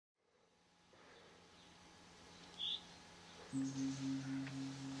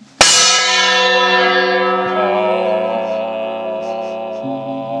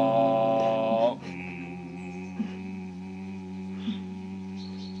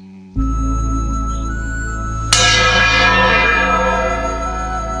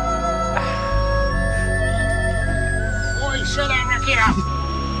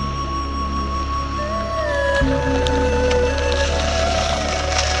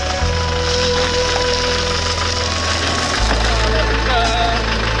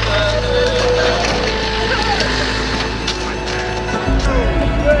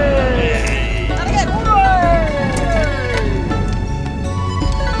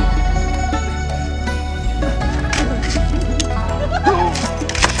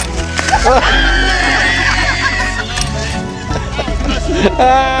Oi!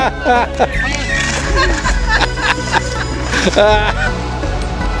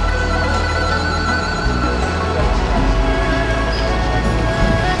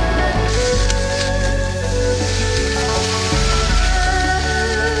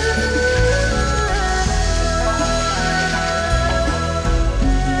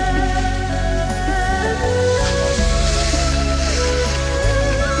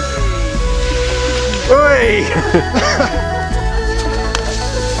 I'm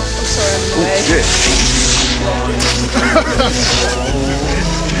sorry, I'm in the way.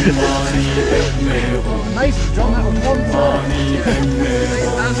 Nice, John, that was one time.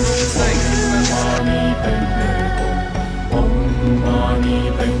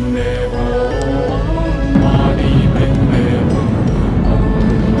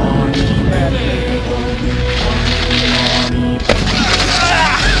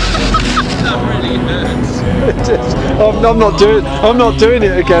 That really hurts. I'm not doing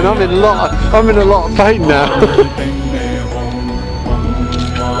it again. I'm in a lot of pain now.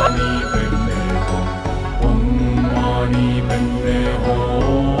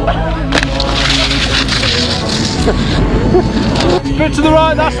 Bit to the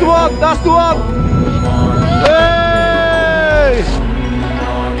right, that's the one, that's the one! Hey!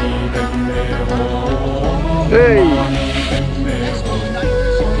 Hey!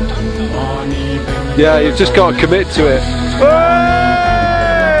 Yeah, you've just got to commit to it. Hey!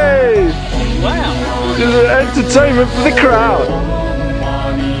 Wow! There's an entertainment for the crowd.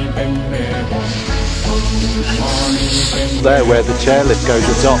 There where the chairlift goes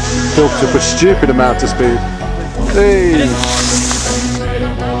at top, built up a stupid amount of speed. Hey.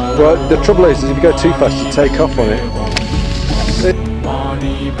 Well, the trouble is if you go too fast, you take off on it.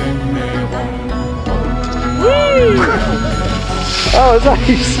 Woo! Oh,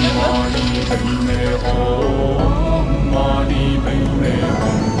 nice!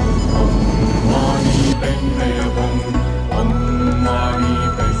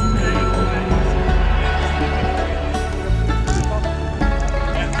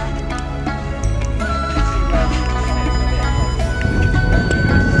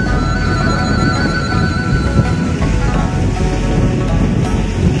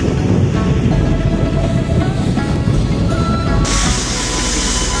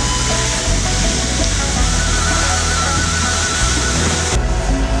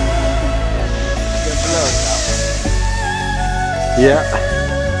 Yeah.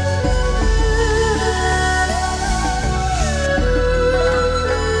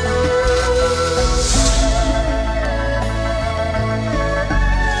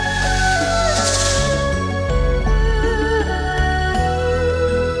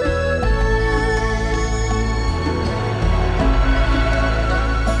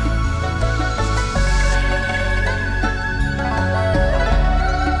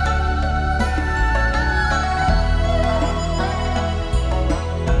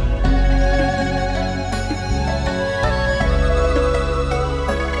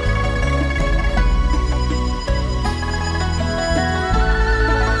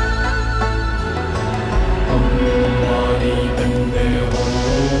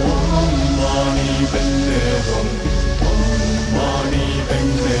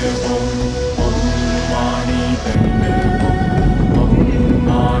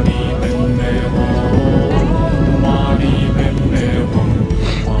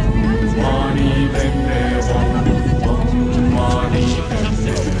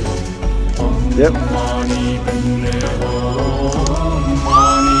 Yep.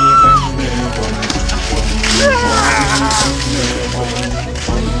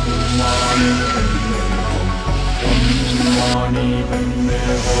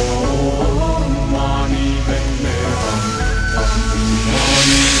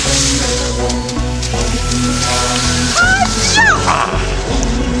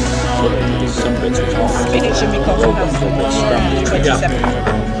 Finishing me coffee house. 27.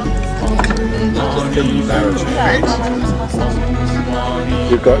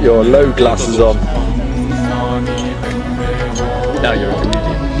 You've got your low glasses on. Now you're a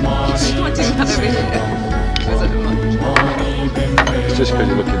comedian. It's just because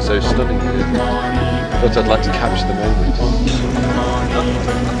you're looking so stunning. But I'd like to capture the moment.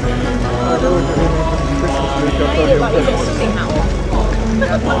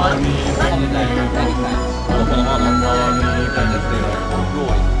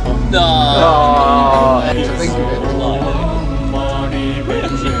 No!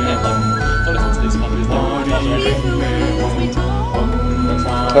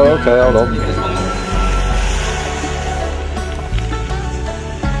 Oh, okay, hold on.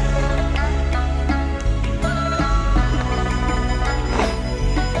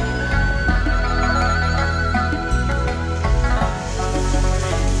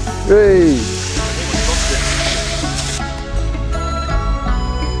 Hey.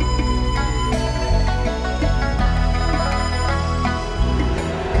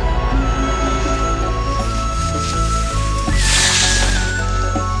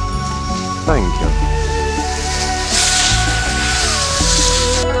 Thank you.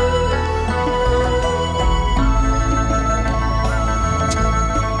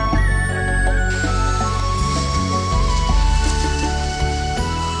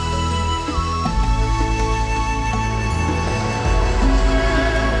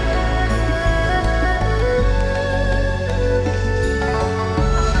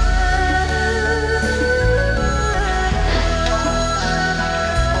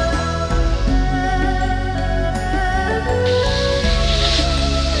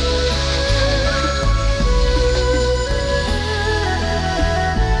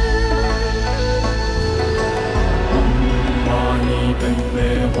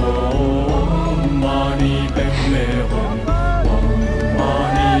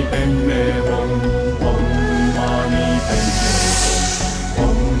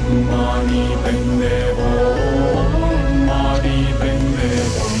 Mani